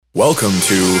Welcome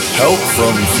to Help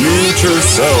from Future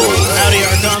Self. Howdy,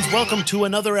 Archons. Welcome to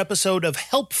another episode of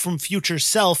Help from Future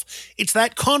Self. It's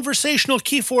that conversational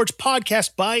Keyforge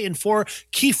podcast by and for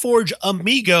Keyforge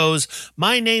amigos.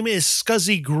 My name is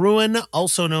Scuzzy Gruen,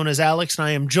 also known as Alex, and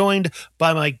I am joined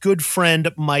by my good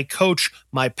friend, my coach,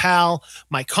 my pal,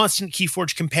 my constant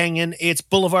Keyforge companion. It's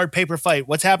Boulevard Paper Fight.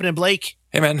 What's happening, Blake?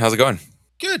 Hey, man. How's it going?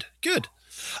 Good.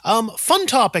 Fun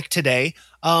topic today.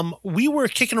 We were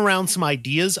kicking around some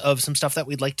ideas of some stuff that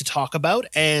we'd like to talk about.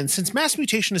 And since Mass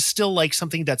Mutation is still like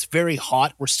something that's very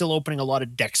hot, we're still opening a lot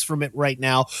of decks from it right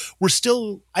now. We're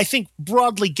still, I think,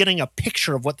 broadly getting a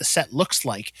picture of what the set looks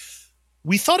like.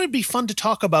 We thought it'd be fun to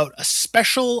talk about a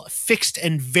special fixed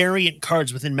and variant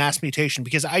cards within Mass Mutation,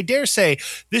 because I dare say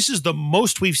this is the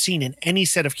most we've seen in any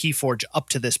set of Keyforge up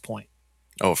to this point.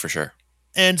 Oh, for sure.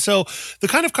 And so the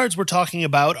kind of cards we're talking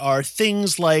about are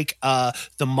things like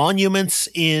the monuments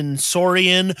in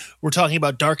Saurian. We're talking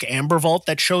about Dark Amber Vault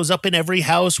that shows up in every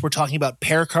house. We're talking about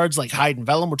pair cards like Hide and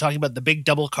Vellum. We're talking about the big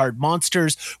double card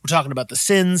monsters. We're talking about the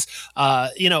Sins.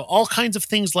 All kinds of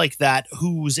things like that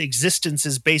whose existence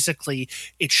is basically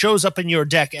it shows up in your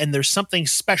deck and there's something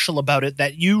special about it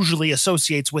that usually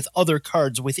associates with other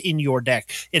cards within your deck.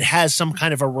 It has some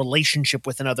kind of a relationship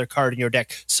with another card in your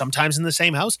deck, sometimes in the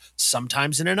same house, sometimes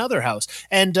in another house.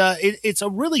 And it's a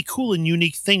really cool and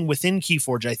unique thing within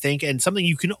Keyforge, I think, and something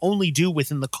you can only do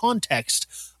within the context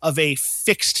of a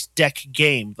fixed deck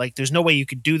game. Like, there's no way you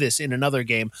could do this in another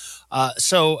game.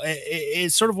 So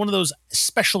it's sort of one of those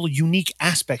special, unique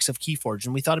aspects of Keyforge,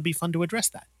 and we thought it'd be fun to address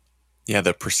that. Yeah,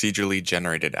 the procedurally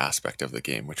generated aspect of the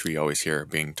game, which we always hear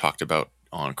being talked about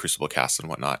on Crucible Cast and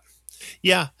whatnot.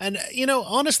 Yeah, and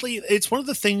honestly, it's one of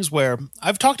the things where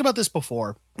I've talked about this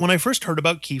before. When I first heard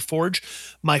about Keyforge,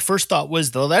 my first thought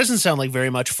was, though, that doesn't sound like very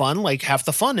much fun. Like, half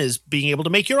the fun is being able to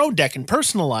make your own deck and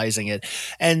personalizing it.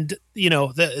 And,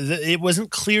 it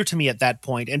wasn't clear to me at that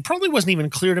point, and probably wasn't even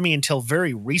clear to me until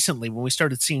very recently when we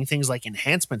started seeing things like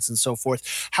enhancements and so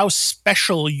forth, how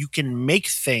special you can make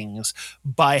things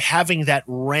by having that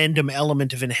random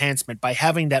element of enhancement, by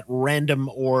having that random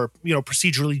or,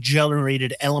 procedurally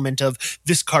generated element of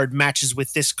this card matches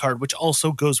with this card, which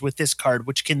also goes with this card,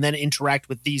 which can then interact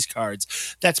with these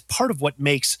cards. That's part of what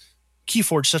makes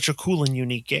Keyforge such a cool and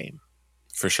unique game.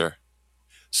 For sure.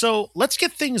 So let's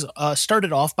get things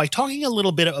started off by talking a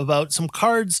little bit about some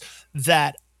cards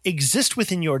that exist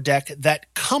within your deck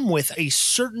that come with a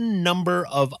certain number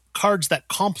of cards that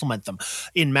complement them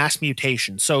in Mass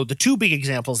Mutation. So the two big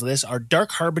examples of this are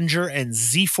Dark Harbinger and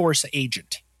Z-Force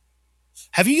Agent.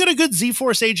 Have you got a good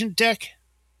Z-Force Agent deck?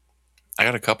 I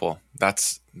got a couple.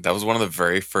 That was one of the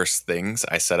very first things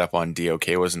I set up on DOK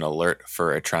was an alert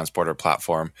for a transporter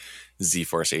platform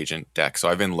Z-Force Agent deck. So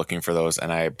I've been looking for those,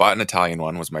 and I bought an Italian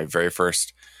one. Was my very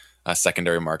first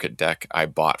secondary market deck I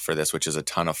bought for this, which is a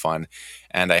ton of fun.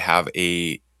 And I have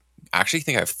actually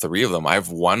think I have three of them. I have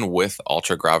one with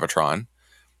Ultra Gravitron,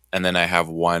 and then I have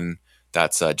one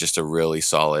that's just a really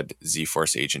solid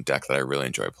Z-Force Agent deck that I really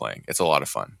enjoy playing. It's a lot of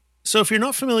fun. So if you're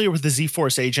not familiar with the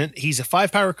Z-Force Agent, he's a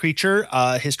 5-power creature.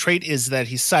 His trait is that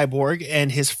he's cyborg,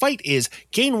 and his fight is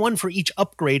gain 1 for each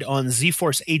upgrade on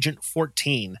Z-Force Agent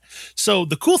 14. So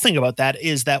the cool thing about that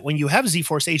is that when you have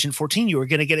Z-Force Agent 14, you are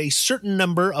going to get a certain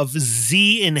number of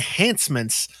Z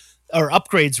enhancements, or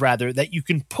upgrades rather, that you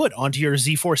can put onto your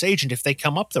Z-Force Agent if they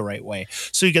come up the right way.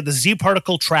 So you get the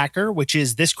Z-Particle Tracker, which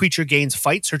is this creature gains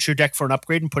fight, search your deck for an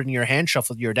upgrade and put it in your hand,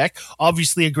 shuffle your deck.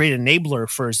 Obviously a great enabler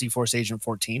for Z-Force Agent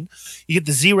 14. You get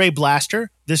the Z-Ray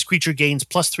Blaster. This creature gains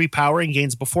 +3 power and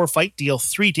gains before fight. Deal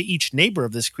 3 to each neighbor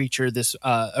of this creature.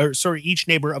 Each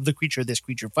neighbor of the creature this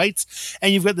creature fights.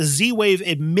 And you've got the Z-Wave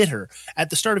Emitter. At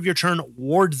the start of your turn,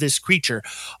 ward this creature.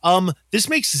 This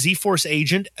makes Z-Force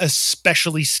Agent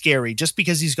especially scary, just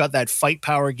because he's got that fight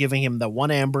power, giving him the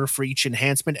 1 amber for each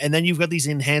enhancement, and then you've got these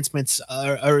enhancements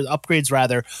or upgrades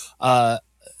rather.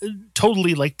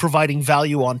 Totally like providing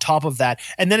value on top of that.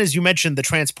 And then, as you mentioned, the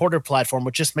transporter platform,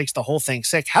 which just makes the whole thing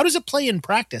sick. How does it play in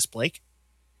practice, Blake?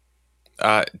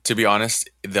 To be honest,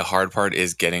 the hard part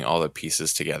is getting all the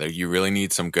pieces together. You really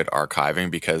need some good archiving,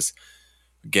 because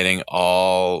getting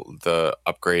all the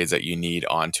upgrades that you need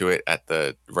onto it at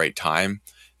the right time,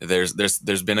 there's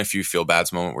been a few feel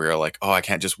bads moment where you're like, oh, I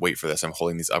can't just wait for this. I'm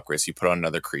holding these upgrades. So you put on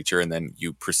another creature, and then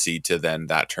you proceed to then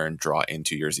that turn draw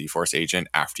into your Z-Force Agent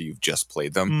after you've just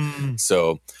played them.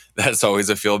 So that's always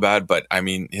a feel bad. But I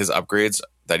mean, his upgrades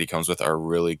that he comes with are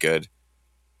really good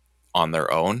on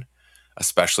their own,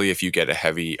 especially if you get a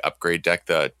heavy upgrade deck.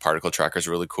 The Particle Tracker is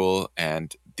really cool.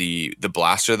 And the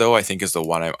Blaster, though, I think is the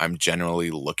one I'm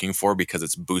generally looking for, because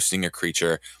it's boosting a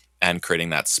creature and creating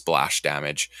that splash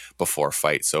damage before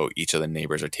fight. So each of the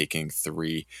neighbors are taking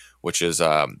 3, which is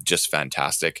just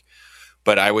fantastic.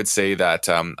 But I would say that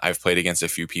I've played against a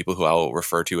few people who I'll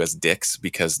refer to as dicks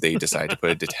because they decided to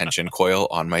put a detention coil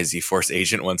on my Z-Force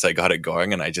agent once I got it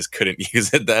going, and I just couldn't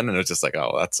use it then. And it was just like,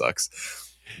 oh, that sucks.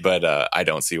 But I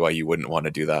don't see why you wouldn't want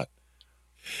to do that.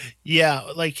 Yeah,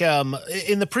 like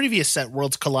in the previous set,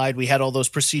 Worlds Collide, we had all those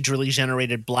procedurally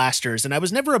generated blasters, and I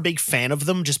was never a big fan of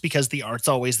them just because the art's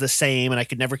always the same, and I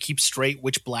could never keep straight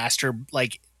which blaster,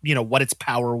 like, what its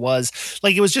power was.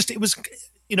 Like, it was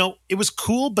it was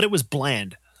cool, but it was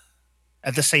bland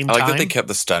at the same I like time. that they kept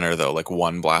the stunner though, like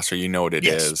one blaster, you know what it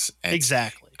is. And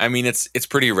exactly. I mean, it's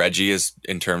pretty Reggie as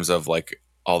in terms of like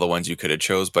all the ones you could have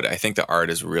chose, but I think the art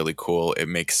is really cool. It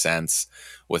makes sense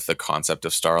with the concept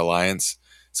of Star Alliance,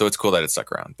 so it's cool that it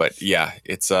stuck around. But yeah,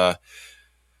 it's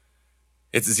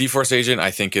Z-Force Agent.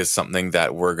 I think is something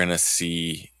that we're gonna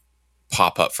see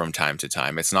pop up from time to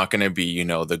time. It's not going to be,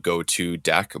 the go-to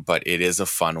deck, but it is a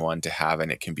fun one to have,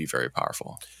 and it can be very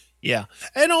powerful. Yeah.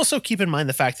 And also keep in mind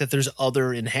the fact that there's other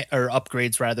or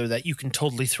upgrades rather that you can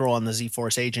totally throw on the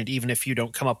Z-Force Agent, even if you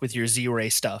don't come up with your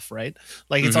Z-Ray stuff, right?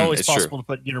 Like it's always possible to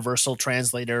put Universal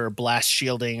Translator or Blast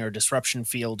Shielding or Disruption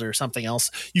Field or something else.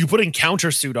 You can put in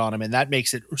Countersuit on him, and that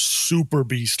makes it super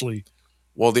beastly.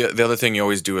 Well, the other thing you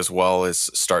always do as well is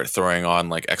start throwing on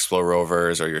like Explo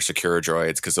Rovers or your Secure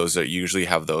Droids, because those usually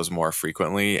have those more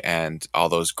frequently, and all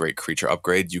those great creature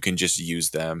upgrades, you can just use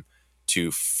them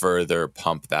to further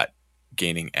pump that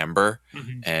gaining Ember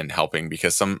and helping,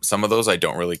 because some of those I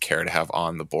don't really care to have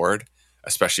on the board,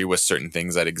 especially with certain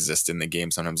things that exist in the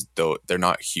game. Sometimes though they're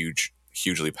not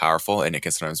hugely powerful, and it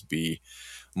can sometimes be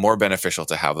more beneficial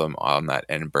to have them on that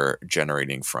Ember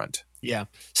generating front. Yeah.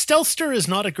 Stealthster is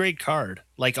not a great card,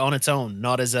 like on its own,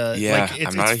 not as a... Yeah, like,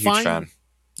 I'm not a huge fan.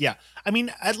 Yeah. I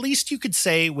mean, at least you could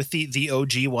say with the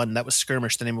OG one, that was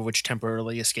Skirmish, the name of which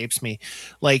temporarily escapes me.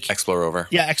 Like Explo Rover.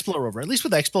 Yeah, Explo Rover. At least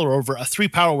with Explo Rover, a 3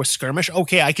 power with Skirmish,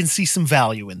 okay, I can see some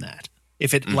value in that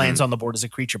if it lands on the board as a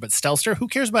creature. But Stealthster, who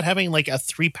cares about having like a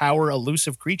 3 power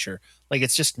elusive creature? Like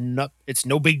it's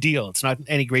no big deal. It's not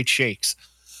any great shakes.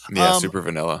 Yeah, super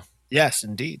vanilla. Yes,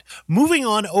 indeed. Moving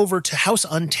on over to House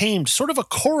Untamed, sort of a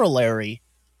corollary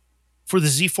for the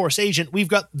Z-Force Agent, we've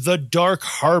got the Dark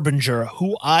Harbinger,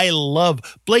 who I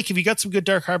love. Blake, have you got some good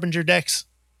Dark Harbinger decks?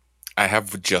 I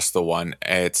have just the one.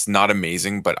 It's not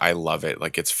amazing, but I love it.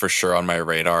 Like, it's for sure on my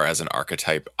radar as an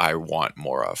archetype I want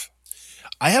more of.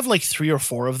 I have like 3 or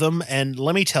 4 of them, and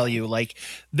let me tell you, like,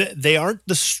 they aren't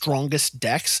the strongest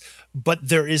decks, but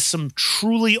there is some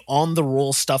truly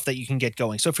on-the-roll stuff that you can get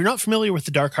going. So if you're not familiar with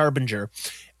the Dark Harbinger,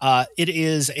 it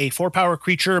is a 4-power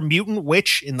creature, mutant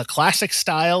witch in the classic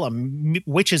style.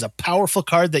 Witch is a powerful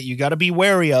card that you got to be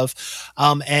wary of,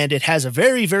 and it has a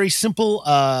very, very simple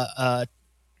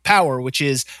power, which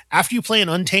is after you play an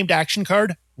untamed action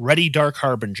card, ready Dark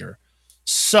Harbinger.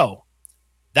 So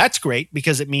that's great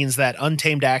because it means that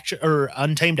untamed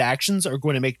actions are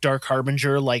going to make Dark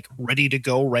Harbinger like ready to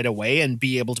go right away and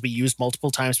be able to be used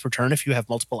multiple times per turn if you have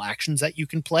multiple actions that you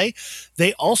can play.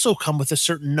 They also come with a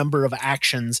certain number of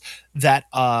actions that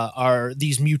are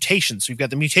these mutations. So you've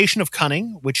got the mutation of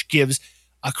Cunning, which gives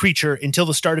a creature until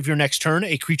the start of your next turn,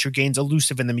 a creature gains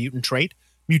Elusive in the mutant trait.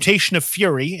 Mutation of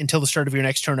Fury, until the start of your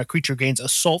next turn, a creature gains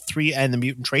Assault 3 and the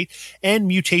mutant trait. And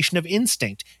Mutation of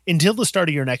Instinct, until the start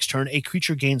of your next turn, a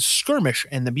creature gains Skirmish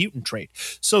and the mutant trait.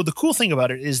 So the cool thing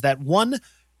about it is that, one,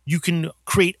 you can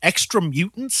create extra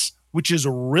mutants, which is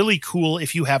really cool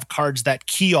if you have cards that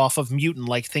key off of mutant,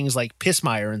 like things like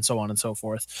Pissmire and so on and so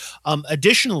forth.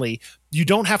 Additionally, you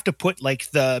don't have to put like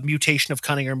the Mutation of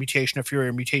Cunning or Mutation of Fury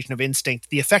or Mutation of Instinct.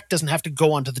 The effect doesn't have to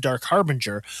go onto the Dark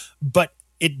Harbinger, but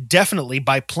it definitely,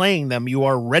 by playing them, you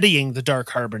are readying the Dark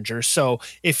Harbinger. So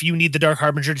if you need the Dark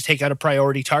Harbinger to take out a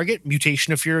priority target,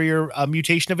 Mutation of Fury or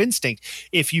Mutation of Instinct.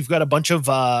 If you've got a bunch of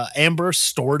Amber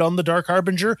stored on the Dark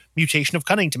Harbinger, Mutation of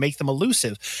Cunning to make them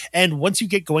elusive. And once you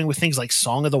get going with things like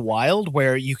Song of the Wild,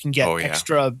 where you can get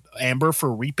extra Amber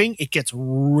for reaping, it gets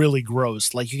really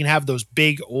gross. Like you can have those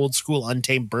big old school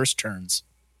Untamed burst turns.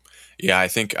 Yeah, I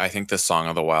think the Song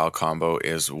of the Wild combo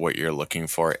is what you're looking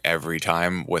for every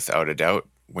time, without a doubt,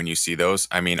 when you see those.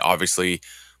 I mean, obviously,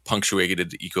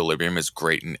 Punctuated Equilibrium is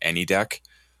great in any deck,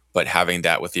 but having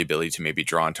that with the ability to maybe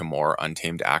draw into more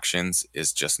untamed actions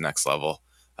is just next level.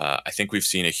 I think we've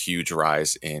seen a huge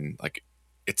rise in, like,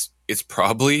 it's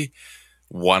probably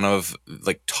one of,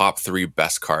 like, top 3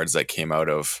 best cards that came out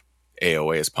of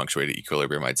AOA is Punctuated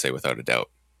Equilibrium, I'd say, without a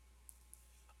doubt.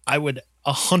 I would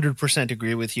 100%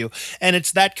 agree with you. And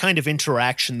it's that kind of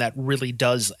interaction that really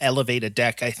does elevate a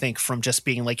deck, I think, from just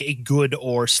being like a good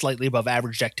or slightly above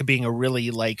average deck to being a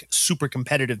really like super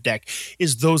competitive deck,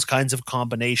 is those kinds of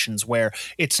combinations where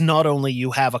it's not only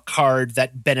you have a card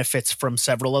that benefits from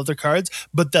several other cards,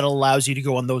 but that allows you to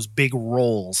go on those big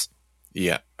rolls.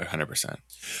 Yeah, 100%.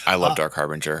 I love Dark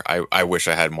Harbinger. I wish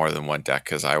I had more than one deck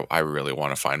because I really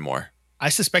want to find more. I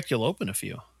suspect you'll open a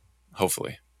few.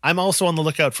 Hopefully. I'm also on the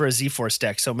lookout for a Z-Force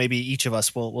deck, so maybe each of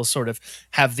us will sort of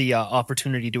have the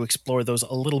opportunity to explore those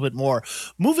a little bit more.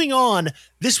 Moving on,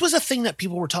 this was a thing that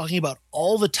people were talking about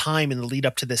all the time in the lead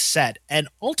up to this set, and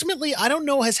ultimately, I don't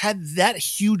know has had that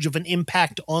huge of an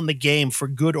impact on the game for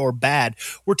good or bad.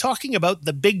 We're talking about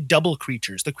the big double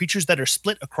creatures, the creatures that are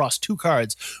split across two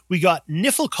cards. We got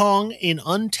Niflkong in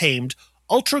Untamed,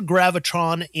 Ultra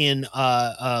Gravitron in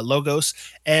Logos,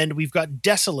 and we've got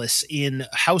Desolace in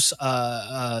House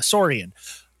Saurian.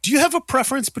 Do you have a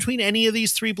preference between any of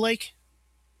these three, Blake?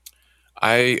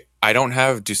 I don't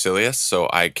have Ducilius, so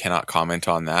I cannot comment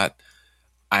on that.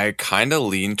 I kind of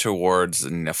lean towards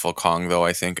Niflkong, though,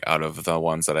 I think, out of the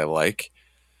ones that I like.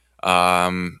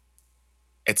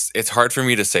 It's hard for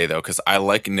me to say, though, because I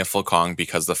like Niflkong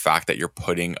because the fact that you're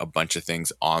putting a bunch of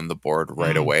things on the board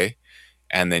right away,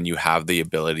 and then you have the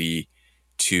ability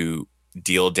to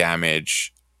deal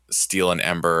damage, steal an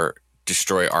ember,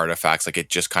 destroy artifacts. Like, it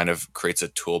just kind of creates a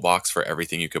toolbox for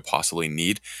everything you could possibly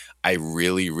need. I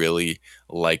really, really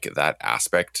like that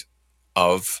aspect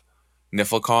of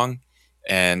Niflkong.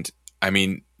 And I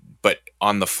mean, but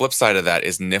on the flip side of that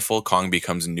is Niflkong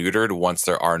becomes neutered once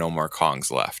there are no more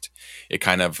Kongs left. It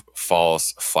kind of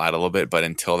falls flat a little bit, but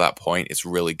until that point, it's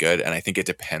really good. And I think it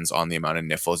depends on the amount of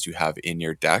Nifls you have in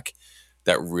your deck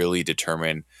that really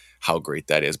determine how great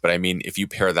that is. But I mean, if you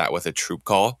pair that with a Troop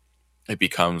Call, it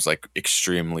becomes like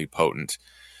extremely potent.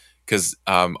 Because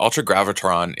Ultra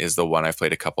Gravitron is the one I've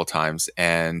played a couple times,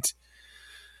 and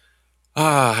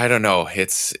I don't know,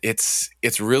 it's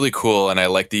really cool, and I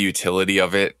like the utility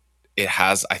of it.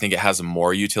 I think it has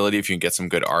more utility if you can get some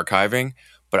good archiving.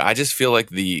 But I just feel like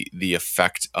the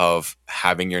effect of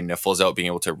having your Niffles out, being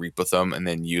able to reap with them, and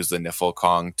then use the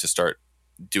Niflkong to start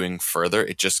doing further,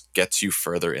 it just gets you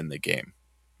further in the game.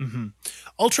 Mm-hmm.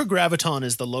 Ultra Graviton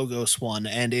is the Logos one,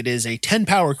 and it is a 10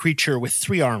 power creature with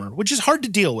 3 armor, which is hard to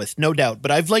deal with, no doubt.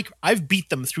 But I've beat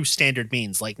them through standard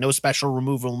means, like no special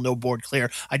removal, no board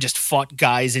clear. I just fought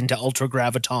guys into Ultra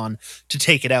Graviton to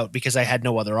take it out because I had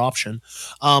no other option.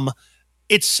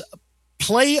 Its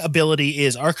play ability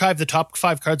is archive the top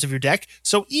 5 cards of your deck.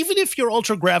 So even if your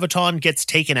Ultra Graviton gets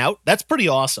taken out, that's pretty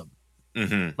awesome.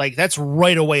 Mm-hmm. Like, that's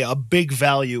right away a big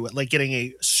value, like getting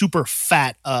a super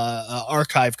fat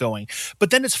archive going.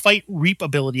 But then its fight reap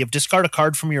ability of discard a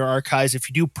card from your archives. If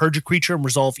you do, purge a creature and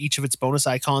resolve each of its bonus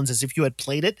icons as if you had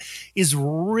played it, is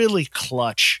really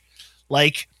clutch.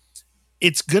 Like,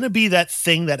 it's going to be that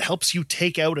thing that helps you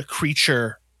take out a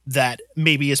creature that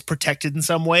maybe is protected in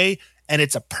some way, and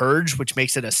it's a purge, which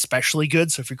makes it especially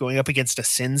good. So if you're going up against a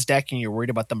Sins deck and you're worried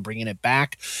about them bringing it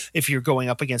back, if you're going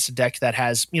up against a deck that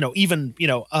has,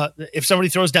 if somebody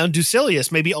throws down Ducilius,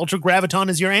 maybe Ultra Graviton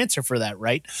is your answer for that,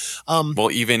 right?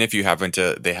 Well, even if you happen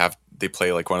to, they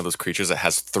play like one of those creatures that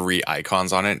has 3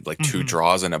 icons on it, like 2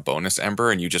 draws and a bonus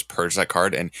ember, and you just purge that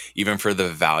card. And even for the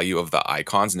value of the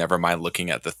icons, never mind looking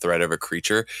at the threat of a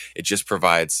creature, it just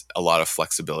provides a lot of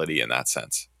flexibility in that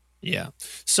sense. Yeah.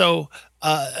 So,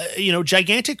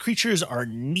 gigantic creatures are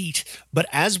neat, but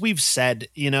as we've said,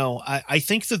 I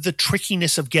think that the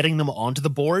trickiness of getting them onto the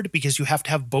board, because you have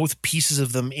to have both pieces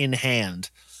of them in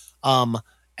hand,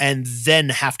 and then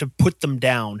have to put them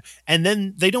down, and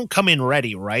then they don't come in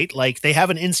ready, right? Like, they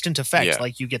have an instant effect. Yeah.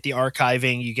 Like, you get the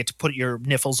archiving, you get to put your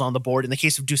Niffles on the board. In the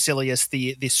case of Ducilius,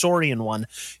 the Saurian one,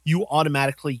 you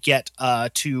automatically get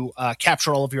to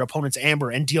capture all of your opponent's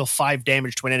amber and deal 5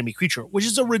 damage to an enemy creature, which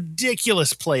is a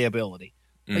ridiculous playability.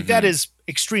 Like, that is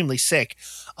extremely sick.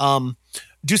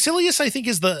 Ducilius, I think,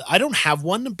 I don't have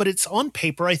one, but it's on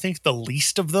paper, I think, the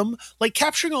least of them. Like,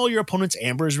 capturing all your opponent's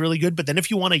amber is really good, but then if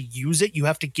you want to use it, you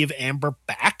have to give amber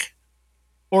back,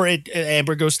 or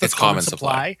amber goes to the common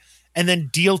supply, and then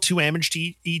deal 2 damage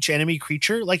to each enemy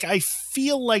creature. Like, I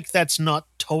feel like that's not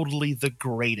totally the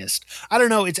greatest. I don't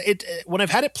know. When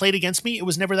I've had it played against me, it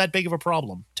was never that big of a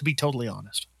problem, to be totally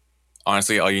honest.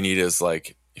 Honestly, all you need is,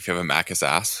 like, if you have a Makis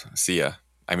Ass, see ya.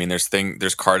 I mean,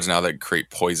 there's cards now that create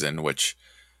poison, which,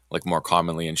 like, more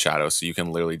commonly in Shadow, so you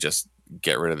can literally just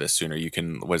get rid of this sooner. You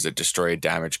can, destroy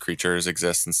damaged creatures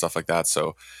exist and stuff like that.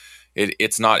 So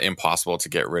it's not impossible to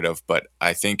get rid of, but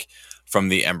I think from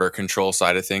the Ember control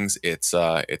side of things, it's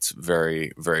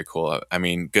very, very cool. I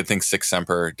mean, good thing Six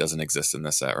Semper doesn't exist in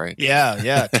this set, right?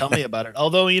 Yeah. Tell me about it.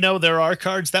 Although, there are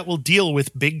cards that will deal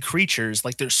with big creatures.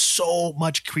 Like there's so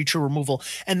much creature removal.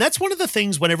 And that's one of the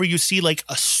things whenever you see like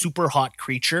a super hot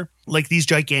creature, like these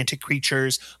gigantic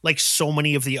creatures, like so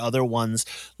many of the other ones,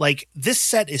 like this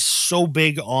set is so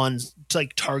big on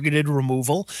like targeted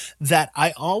removal that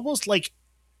I almost like,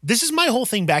 this is my whole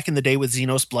thing back in the day with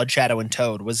Xenos, Blood Shadow, and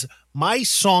Toad was my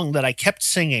song that I kept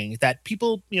singing that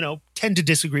people, tend to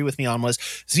disagree with me on was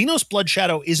Xenos Blood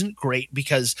Shadow isn't great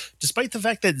because despite the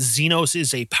fact that Xenos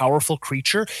is a powerful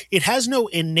creature, it has no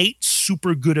innate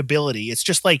super good ability. It's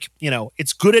just like,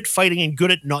 it's good at fighting and good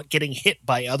at not getting hit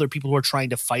by other people who are trying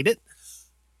to fight it.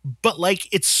 But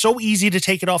like it's so easy to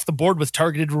take it off the board with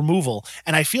targeted removal.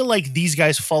 And I feel like these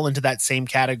guys fall into that same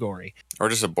category. Or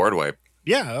just a board wipe.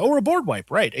 Yeah, or a board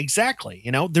wipe, right? Exactly.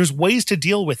 There's ways to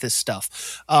deal with this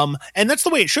stuff. And that's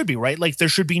the way it should be, right? Like there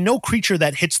should be no creature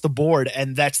that hits the board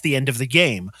and that's the end of the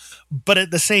game. But at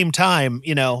the same time,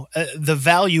 the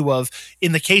value of,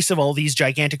 in the case of all these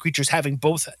gigantic creatures having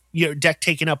both your deck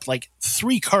taken up like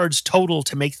 3 cards total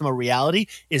to make them a reality,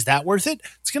 is that worth it?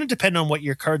 It's going to depend on what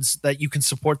your cards that you can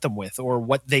support them with or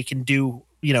what they can do,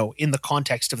 in the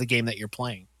context of the game that you're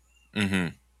playing. Mm-hmm.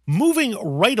 Moving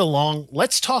right along,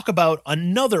 let's talk about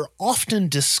another often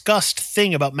discussed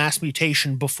thing about Mass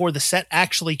Mutation before the set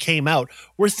actually came out.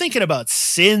 We're thinking about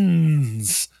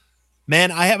Sins.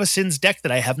 Man, I have a Sins deck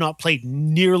that I have not played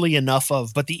nearly enough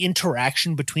of, but the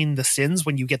interaction between the Sins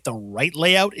when you get the right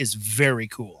layout is very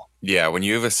cool. Yeah, when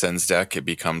you have a Sins deck, it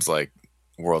becomes like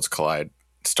Worlds Collide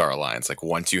Star Alliance. Like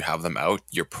once you have them out,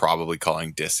 you're probably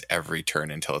calling Dis every turn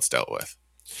until it's dealt with.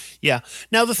 Yeah.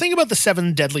 Now, the thing about the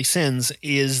 7 deadly sins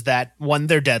is that, 1,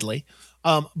 they're deadly.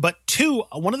 But 2,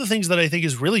 one of the things that I think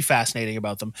is really fascinating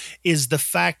about them is the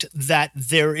fact that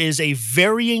there is a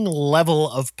varying level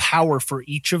of power for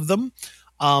each of them.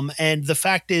 And the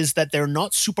fact is that they're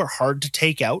not super hard to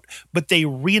take out, but they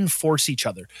reinforce each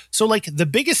other. So, like, the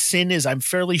biggest sin is, I'm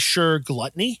fairly sure,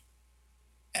 Gluttony.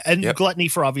 And Gluttony,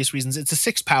 for obvious reasons, it's a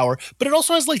 6 power, but it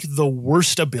also has like the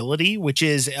worst ability, which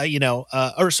is,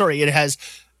 it has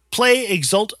play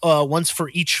Exalt once for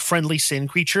each friendly sin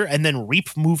creature, and then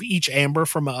move each amber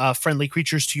from friendly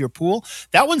creatures to your pool.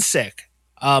 That one's sick.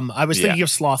 I was thinking of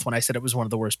Sloth when I said it was one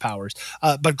of the worst powers.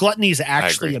 But Gluttony is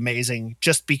actually amazing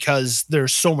just because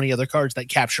there's so many other cards that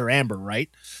capture Amber, right?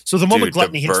 So the moment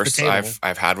Gluttony hits the table...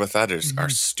 I've had with that are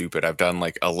stupid. I've done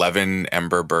like 11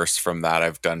 Ember bursts from that.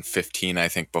 I've done 15, I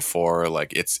think, before.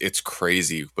 Like it's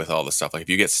crazy with all the stuff. Like if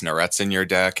you get Snarettes in your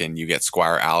deck and you get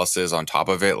Squire Alice's on top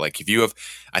of it, like if you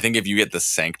get the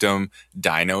Sanctum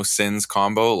Dino Sins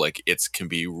combo, like it can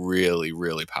be really,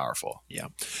 really powerful. Yeah.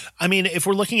 I mean, if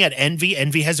we're looking at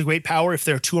Envy has a great power. If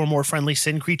there are 2 or more friendly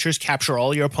sin creatures, capture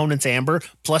all your opponent's Amber,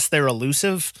 plus they're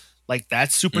elusive. Like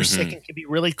that's super sick and can be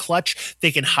really clutch.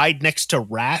 They can hide next to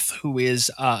Wrath, who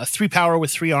is a 3 power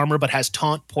with 3 armor, but has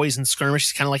Taunt, Poison, Skirmish.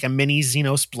 It's kind of like a mini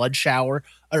Xenos Blood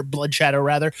Shadow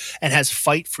rather, and has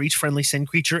Fight for each friendly sin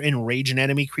creature and Rage an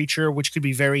enemy creature, which could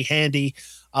be very handy.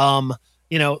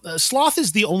 Sloth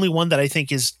is the only one that I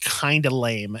think is kind of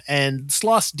lame. And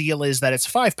Sloth's deal is that it's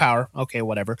 5 power. Okay,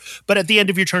 whatever. But at the end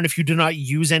of your turn, if you do not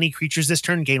use any creatures this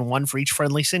turn, gain 1 for each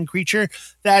friendly sin creature.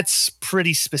 That's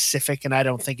pretty specific, and I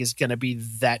don't think is going to be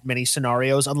that many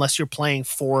scenarios unless you're playing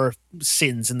 4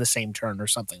 sins in the same turn or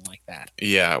something like that.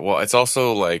 Yeah, well, it's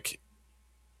also like,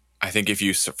 I think if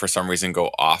you, for some reason,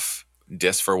 go off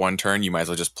Dis for 1 turn, you might as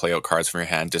well just play out cards from your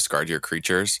hand, discard your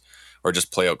creatures. Or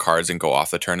just play out cards and go off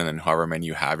the turn, and then however many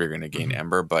you have, you're going to gain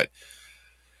Ember. But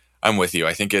I'm with you.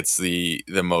 I think it's the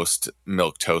most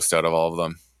milquetoast out of all of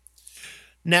them.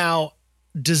 Now,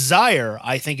 Desire,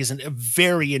 I think, is a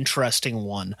very interesting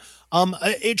one.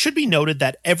 It should be noted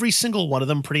that every single one of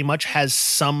them pretty much has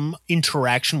some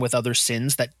interaction with other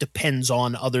sins that depends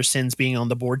on other sins being on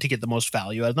the board to get the most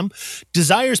value out of them.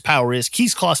 Desire's power is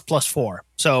keys cost +4.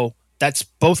 So that's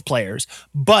both players,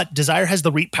 but Desire has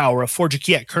the Reap power of Forge a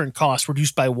Key at current cost,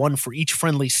 reduced by 1 for each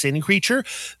friendly sin creature.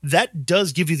 That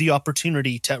does give you the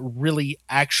opportunity to really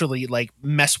actually like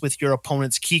mess with your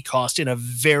opponent's key cost in a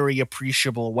very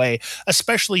appreciable way,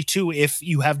 especially too if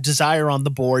you have Desire on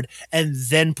the board and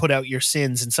then put out your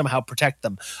sins and somehow protect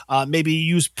them. Maybe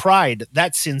use Pride,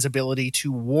 that sin's ability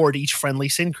to ward each friendly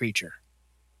sin creature.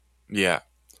 Yeah.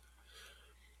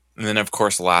 And then, of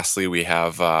course, lastly, we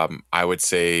have, I would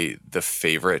say,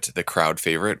 the crowd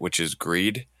favorite, which is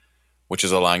Greed, which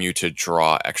is allowing you to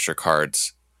draw extra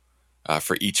cards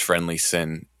for each friendly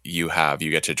sin you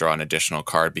get to draw an additional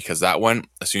card, because that one,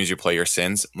 as soon as you play your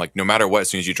sins, like no matter what, as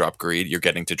soon as you drop greed, you're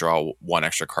getting to draw one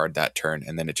extra card that turn,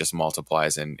 and then it just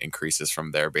multiplies and increases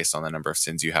from there based on the number of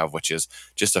sins you have, which is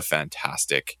just a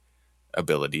fantastic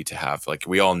ability to have. Like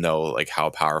we all know like how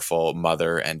powerful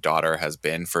Mother and Daughter has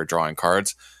been for drawing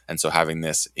cards, and so having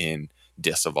this in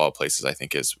Dis of all places, I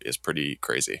think is pretty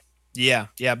crazy. Yeah,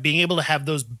 being able to have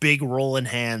those big rolling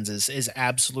hands is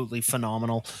absolutely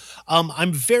phenomenal.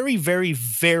 I'm very, very,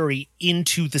 very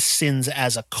into the Sins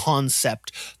as a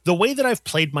concept. The way that I've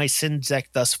played my Sins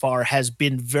deck thus far has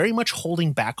been very much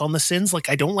holding back on the Sins. Like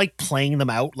I don't like playing them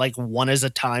out like one at a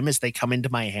time as they come into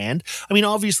my hand. I mean,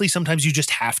 obviously sometimes you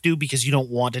just have to because you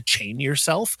don't want to chain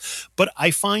yourself. But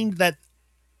I find that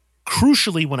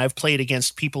crucially, when I've played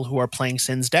against people who are playing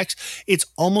Sins decks, it's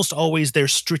almost always their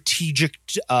strategic,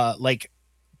 like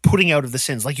putting out of the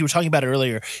Sins. Like you were talking about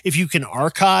earlier, if you can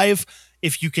archive,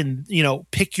 if you can,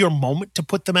 pick your moment to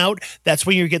put them out, that's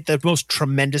when you get the most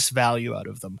tremendous value out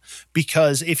of them.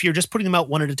 Because if you're just putting them out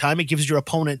one at a time, it gives your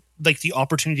opponent like the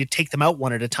opportunity to take them out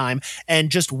one at a time.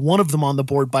 And just one of them on the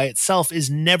board by itself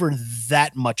is never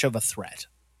that much of a threat.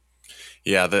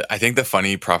 Yeah, I think the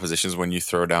funny proposition is when you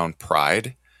throw down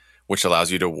Pride, which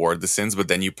allows you to ward the Sins, but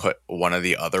then you put one of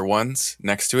the other ones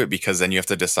next to it, because then you have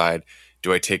to decide,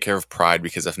 do I take care of Pride?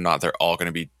 Because if not, they're all going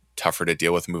to be tougher to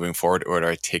deal with moving forward, or do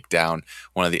I take down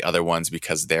one of the other ones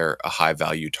because they're a high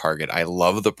value target? I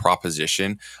love the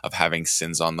proposition of having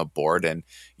Sins on the board, and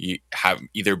you have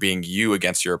either being you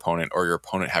against your opponent or your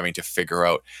opponent having to figure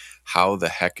out, how the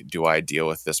heck do I deal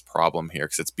with this problem here?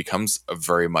 Because it becomes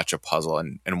very much a puzzle.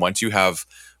 And once you have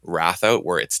Wrath out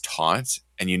where it's taunt,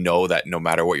 and you know that no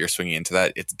matter what you're swinging into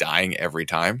that, it's dying every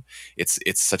time, it's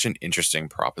such an interesting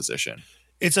proposition.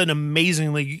 It's an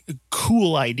amazingly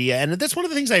cool idea. And that's one of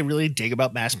the things I really dig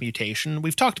about Mass Mutation.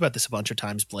 We've talked about this a bunch of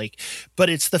times, Blake, but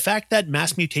it's the fact that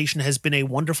Mass Mutation has been a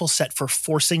wonderful set for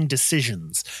forcing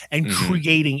decisions and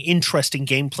creating interesting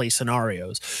gameplay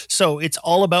scenarios. So it's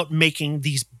all about making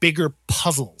these bigger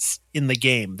puzzles in the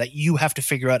game that you have to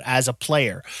figure out as a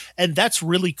player. And that's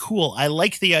really cool. I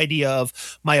like the idea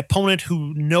of my opponent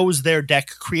who knows their deck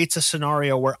creates a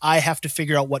scenario where I have to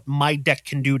figure out what my deck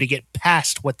can do to get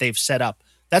past what they've set up.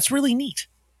 That's really neat.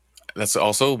 That's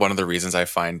also one of the reasons I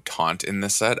find taunt in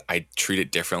this set. I treat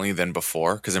it differently than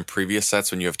before, because in previous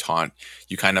sets, when you have taunt,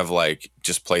 you kind of like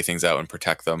just play things out and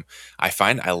protect them. I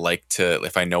find I like to,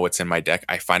 if I know what's in my deck,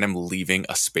 I find I'm leaving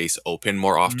a space open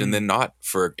more often than not,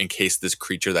 for in case this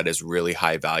creature that is really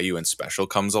high value and special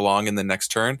comes along in the next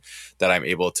turn, that I'm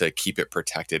able to keep it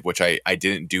protected, which I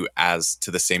didn't do as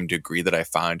to the same degree that I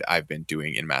found I've been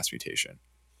doing in Mass Mutation.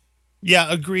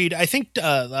 Yeah, agreed. I think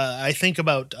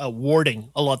about warding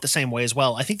a lot the same way as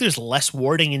well. I think there's less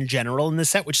warding in general in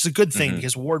this set, which is a good thing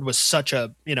because ward was such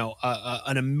an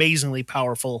amazingly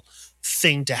powerful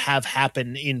thing to have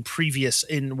happen in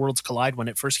Worlds Collide when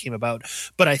it first came about.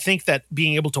 But I think that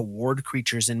being able to ward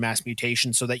creatures in Mass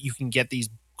Mutation so that you can get these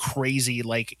crazy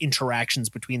like interactions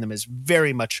between them is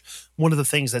very much one of the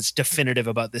things that's definitive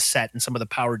about this set and some of the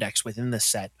power decks within this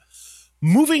set.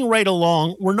 Moving right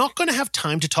along, we're not going to have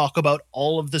time to talk about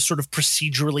all of the sort of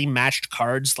procedurally matched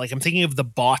cards. Like I'm thinking of the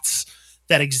bots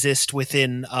that exist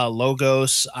within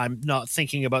Logos. I'm not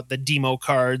thinking about the demo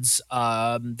cards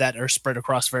that are spread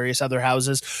across various other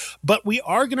houses. But we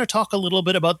are going to talk a little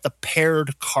bit about the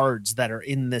paired cards that are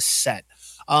in this set.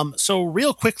 So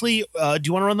real quickly, do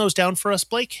you want to run those down for us,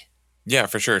 Blake? Yeah,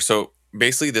 for sure. So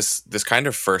basically this kind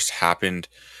of first happened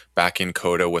back in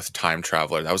Coda with Time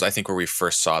Traveler. That was, I think, where we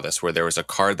first saw this, where there was a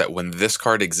card that when this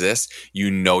card exists,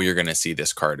 you know you're going to see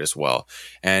this card as well.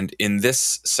 And in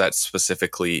this set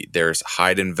specifically, there's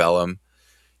Hidden Vellum,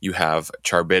 you have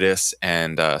Charbitis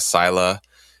and Scylla.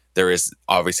 There is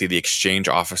obviously the Exchange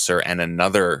Officer and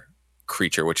another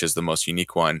creature, which is the most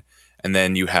unique one. And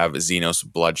then you have Xenos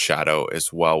Blood Shadow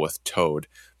as well with Toad.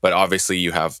 But obviously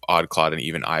you have Oddclad and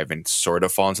even Ivan sort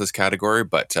of fall into this category.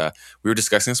 But we were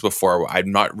discussing this before.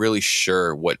 I'm not really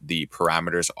sure what the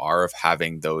parameters are of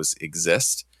having those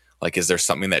exist. Like, is there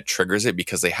something that triggers it?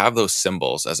 Because they have those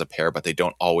symbols as a pair, but they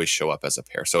don't always show up as a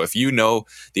pair. So if you know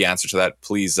the answer to that,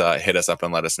 please hit us up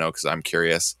and let us know, because I'm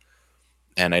curious.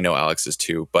 And I know Alex is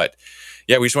too. But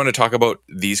yeah, we just want to talk about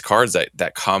these cards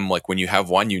that come, like when you have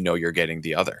one, you know you're getting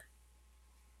the other.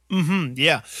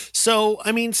 Yeah. So,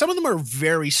 I mean, some of them are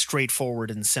very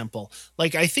straightforward and simple.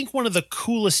 Like, I think one of the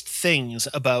coolest things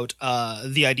about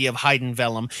the idea of Hidden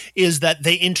Vellum is that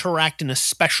they interact in a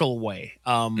special way,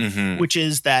 which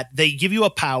is that they give you a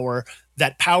power.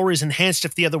 That power is enhanced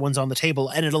if the other one's on the table,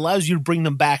 and it allows you to bring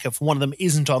them back if one of them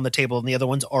isn't on the table and the other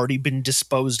one's already been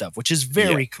disposed of, which is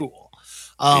very cool.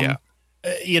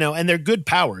 and they're good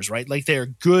powers, right? Like they're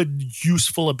good,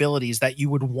 useful abilities that you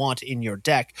would want in your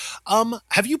deck.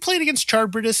 Have you played against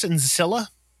Charbritus and Scylla?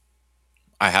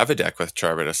 I have a deck with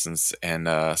Charbitus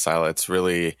and Scylla. It's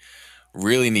really,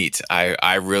 really neat.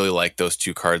 I really like those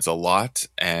two cards a lot,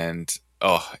 and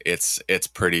it's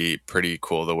pretty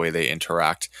cool the way they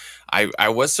interact. I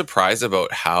was surprised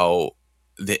about how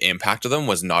the impact of them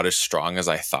was not as strong as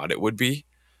I thought it would be,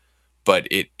 but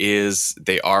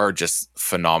they are just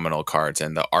phenomenal cards,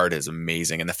 and the art is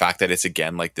amazing, and the fact that it's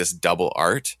again like this double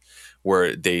art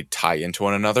where they tie into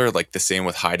one another, like the same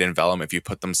with Hide and Vellum. If you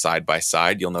put them side by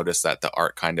side, you'll notice that the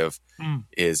art kind of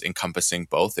is encompassing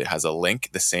both. It has a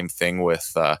link. The same thing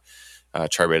with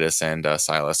Charbitus and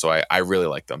Scylla. So I really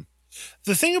like them.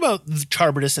 The thing about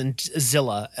Charbitus and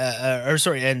Scylla,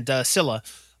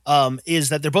 is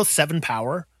that they're both 7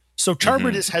 power. So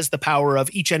Charbitus has the power of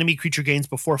each enemy creature gains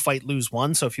before fight lose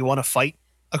 1. So if you want to fight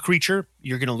a creature,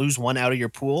 you're going to lose 1 out of your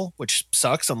pool, which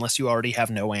sucks unless you already have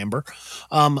no amber.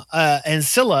 And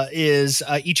Scylla is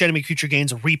each enemy creature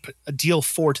gains deal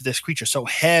 4 to this creature. So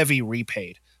heavy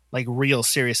repaid, like real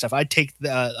serious stuff. I'd take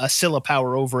a Scylla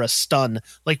power over a stun,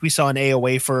 like we saw in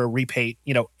AOA for a repaid,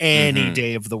 any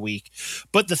day of the week.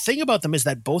 But the thing about them is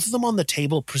that both of them on the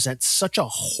table present such a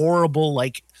horrible,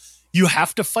 like, you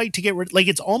have to fight to get rid. Like,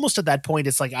 it's almost at that point,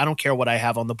 it's like, I don't care what I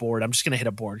have on the board. I'm just going to hit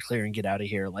a board clear and get out of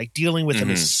here. Like, dealing with them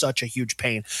is such a huge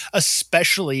pain,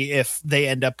 especially if they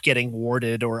end up getting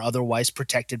warded or otherwise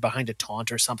protected behind a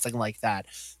taunt or something like that.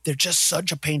 They're just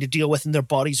such a pain to deal with, and their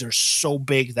bodies are so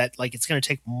big that, like, it's going to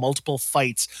take multiple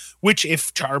fights, which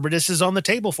if Charbitus is on the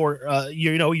table for,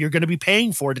 you're going to be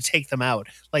paying for to take them out.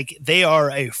 Like, they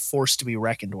are a force to be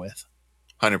reckoned with.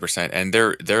 100%. And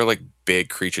they're like big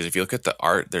creatures. If you look at the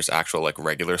art, there's actual like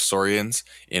regular saurians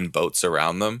in boats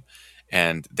around them,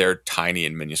 and they're tiny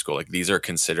and minuscule. Like, these are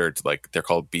considered, like, they're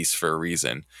called beasts for a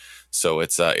reason. So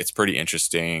it's pretty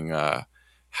interesting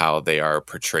how they are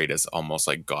portrayed as almost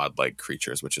like godlike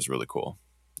creatures, which is really cool.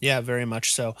 Yeah, very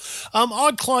much so.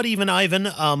 Odd Claude, Even Ivan.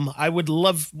 I would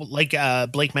love, like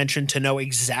Blake mentioned, to know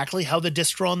exactly how the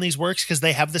distro on these works, because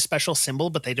they have the special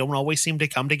symbol, but they don't always seem to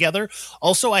come together.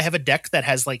 Also, I have a deck that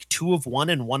has like 2 of one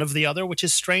and 1 of the other, which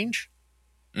is strange.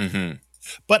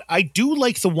 But I do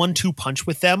like the 1-2 punch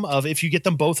with them, of if you get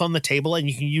them both on the table and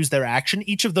you can use their action.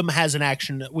 Each of them has an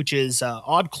action, which is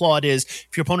Odd Claude is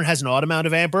if your opponent has an odd amount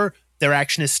of amber, their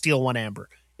action is steal 1 amber.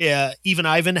 Even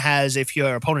Ivan has, if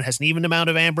your opponent has an even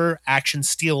amount of amber, action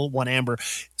steal 1 amber.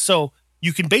 So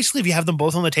you can basically, if you have them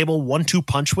both on the table, 1-2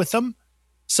 punch with them.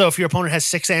 So if your opponent has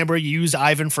 6 amber, you use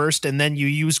Ivan first, and then you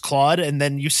use Claude, and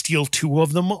then you steal 2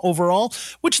 of them overall.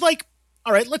 Which, like,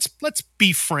 all right, let's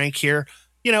be frank here.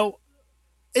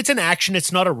 It's an action.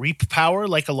 It's not a reap power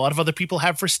like a lot of other people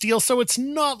have for steal. So it's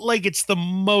not like it's the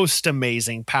most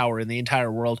amazing power in the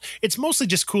entire world. It's mostly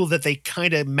just cool that they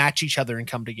kind of match each other and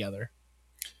come together.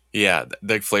 Yeah,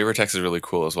 the flavor text is really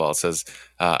cool as well. It says,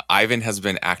 Ivan has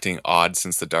been acting odd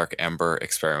since the Dark Ember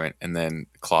experiment. And then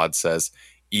Claude says,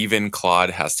 even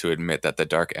Claude has to admit that the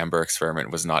Dark Ember experiment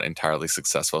was not entirely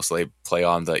successful. So they play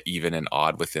on the even and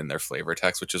odd within their flavor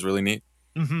text, which is really neat.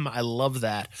 I love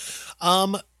that.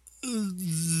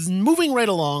 Moving right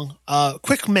along,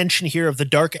 quick mention here of the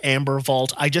Dark Amber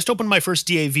Vault. I just opened my first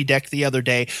DAV deck the other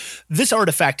day. This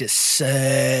artifact is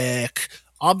sick.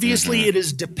 Obviously, it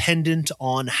is dependent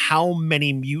on how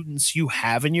many mutants you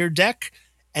have in your deck,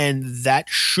 and that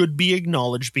should be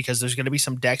acknowledged, because there's going to be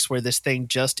some decks where this thing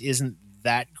just isn't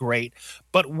that great.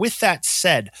 But with that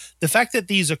said, the fact that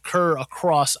these occur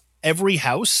across every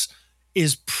house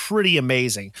is pretty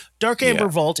amazing. Dark Amber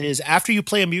Vault is after you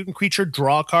play a mutant creature,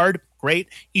 draw a card. Great.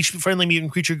 Each friendly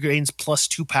mutant creature gains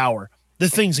 +2 power. The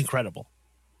thing's incredible.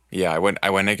 Yeah, I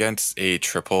went against a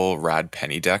triple Rad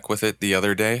Penny deck with it the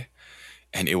other day.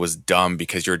 And it was dumb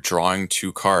because you're drawing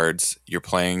 2 cards. You're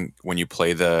playing when you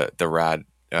play the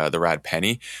Rad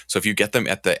Penny. So if you get them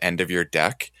at the end of your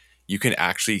deck, you can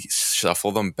actually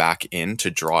shuffle them back in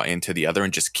to draw into the other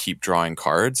and just keep drawing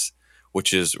cards,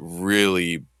 which is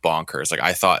really bonkers. Like,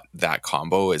 I thought that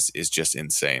combo is just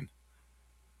insane.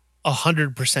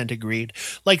 100% agreed.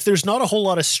 Like, there's not a whole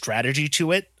lot of strategy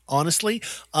to it, honestly.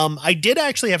 I did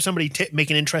actually have somebody make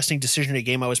an interesting decision in a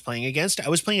game I was playing against. I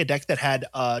was playing a deck that had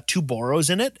 2 Boros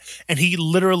in it, and he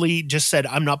literally just said,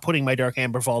 I'm not putting my Dark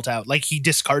Amber Vault out. Like, he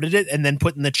discarded it and then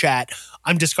put in the chat,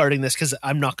 I'm discarding this because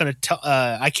I'm not going to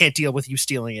I can't deal with you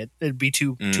stealing it. It'd be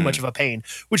too much of a pain,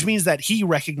 which means that he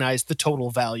recognized the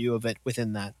total value of it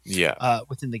within that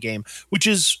within the game, which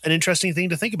is an interesting thing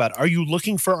to think about. Are you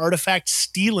looking for artifact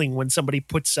stealing when somebody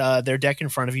puts their deck in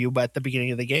front of you at the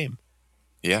beginning of the game?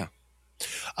 Yeah.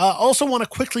 Also want to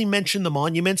quickly mention the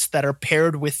monuments that are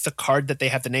paired with the card that they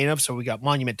have the name of. So we got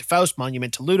Monument to Faust,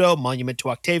 Monument to Ludo, Monument to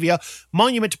Octavia,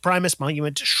 Monument to Primus,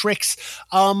 Monument to Strix.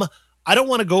 I don't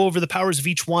want to go over the powers of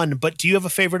each one, but do you have a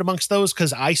favorite amongst those?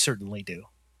 Because I certainly do.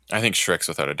 I think Strix,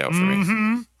 without a doubt, for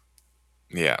me.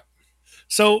 Yeah.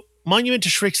 So Monument to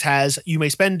Strix has, you may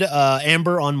spend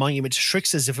Amber on Monument to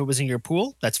Strix as if it was in your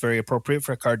pool. That's very appropriate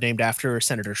for a card named after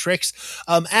Senator Strix.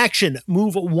 Action,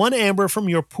 move 1 Amber from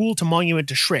your pool to Monument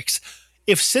to Strix.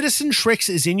 If Citizen Strix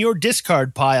is in your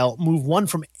discard pile, move 1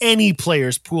 from any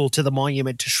player's pool to the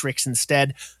Monument to Strix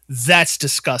instead. That's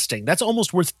disgusting. That's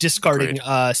almost worth discarding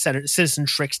Citizen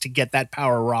Strix to get that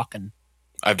power rocking.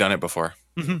 I've done it before.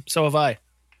 So have I.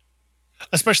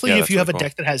 Especially if you have a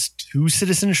deck that has 2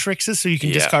 Citizen Strixes, so you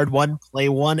can discard 1, play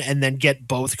 1, and then get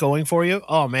both going for you.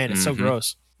 Oh man, it's so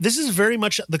gross. This is very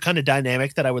much the kind of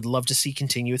dynamic that I would love to see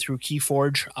continue through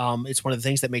Keyforge. It's one of the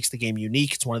things that makes the game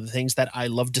unique. It's one of the things that I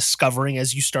love discovering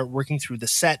as you start working through the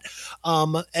set.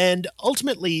 And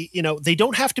ultimately, they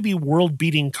don't have to be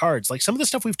world-beating cards. Like some of the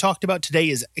stuff we've talked about today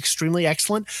is extremely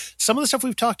excellent. Some of the stuff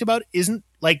we've talked about isn't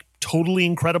like totally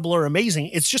incredible or amazing.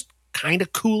 It's just kind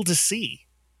of cool to see.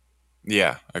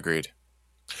 Yeah, agreed.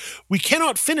 We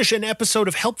cannot finish an episode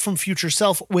of Help from Future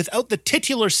Self without the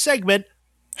titular segment,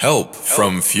 Help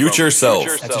from Future Self.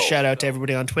 That's a shout out to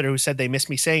everybody on Twitter who said they missed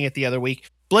me saying it the other week.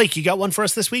 Blake, you got one for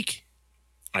us this week?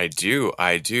 I do.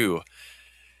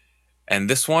 And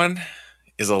this one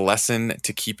is a lesson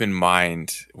to keep in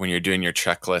mind when you're doing your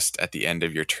checklist at the end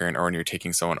of your turn or when you're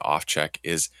taking someone off check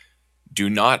is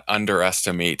do not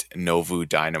underestimate Novu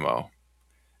Dynamo.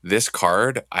 This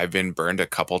card, I've been burned a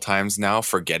couple times now,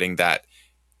 forgetting that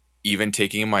even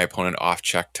taking my opponent off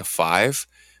check to 5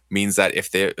 means that if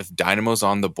Dynamo's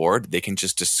on the board, they can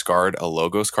just discard a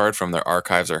Logos card from their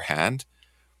archives or hand,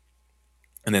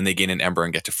 and then they gain an Ember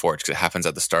and get to Forge, because it happens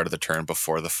at the start of the turn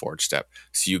before the Forge step.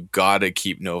 So you gotta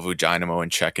keep Novu Dynamo in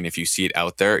check, and if you see it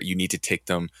out there, you need to take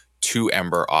them 2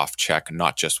 Ember off check,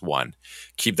 not just 1.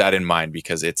 Keep that in mind,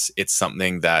 because it's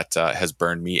something that has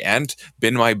burned me and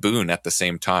been my boon at the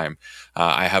same time.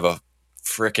 I have a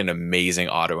freaking amazing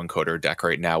autoencoder deck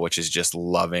right now, which is just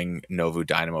loving Novu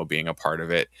Dynamo being a part of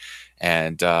it.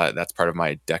 And that's part of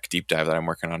my deck deep dive that I'm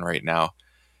working on right now.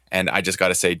 And I just got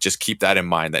to say, just keep that in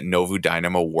mind, that Novu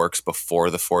Dynamo works before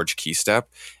the Forge key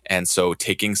step. And so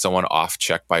taking someone off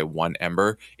check by 1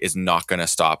 Ember is not going to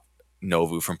stop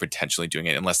Novu from potentially doing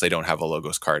it unless they don't have a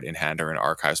Logos card in hand or in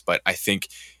archives. But I think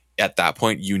at that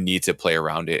point, you need to play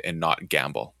around it and not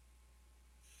gamble.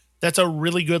 That's a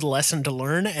really good lesson to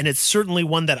learn, and it's certainly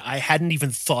one that I hadn't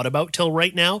even thought about till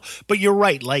right now. But you're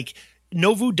right, like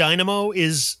Novu Dynamo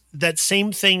is that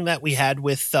same thing that we had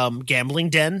with Gambling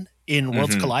Den in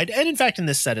Worlds Collide, and in fact in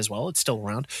this set as well, it's still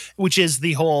around, which is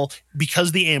the whole,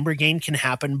 because the Amber gain can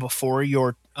happen before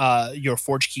your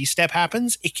Forge key step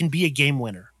happens, it can be a game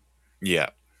winner. Yeah.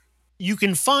 You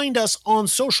can find us on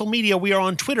social media. We are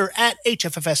on Twitter at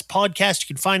HFFS Podcast.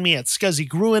 You can find me at Scuzzy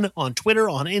Gruen on Twitter,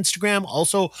 on Instagram,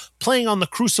 also playing on the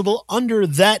Crucible under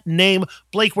that name.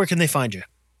 Blake, where can they find you?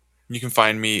 You can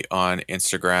find me on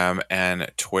Instagram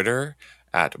and Twitter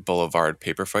at Boulevard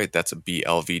Paperfight. That's a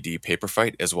BLVD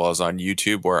Paperfight, as well as on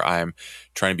YouTube, where I'm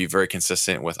trying to be very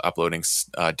consistent with uploading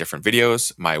different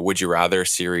videos. My Would You Rather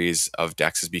series of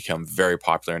decks has become very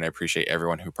popular, and I appreciate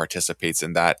everyone who participates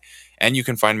in that. And you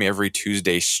can find me every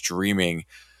Tuesday streaming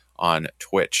on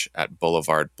Twitch at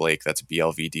Boulevard Blake. That's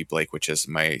BLVD Blake, which is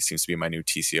seems to be my new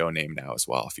TCO name now as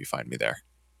well, if you find me there.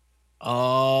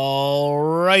 All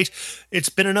right. It's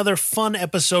been another fun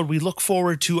episode. We look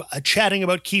forward to chatting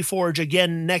about Keyforge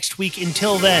again next week.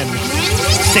 Until then,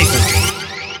 stay tuned.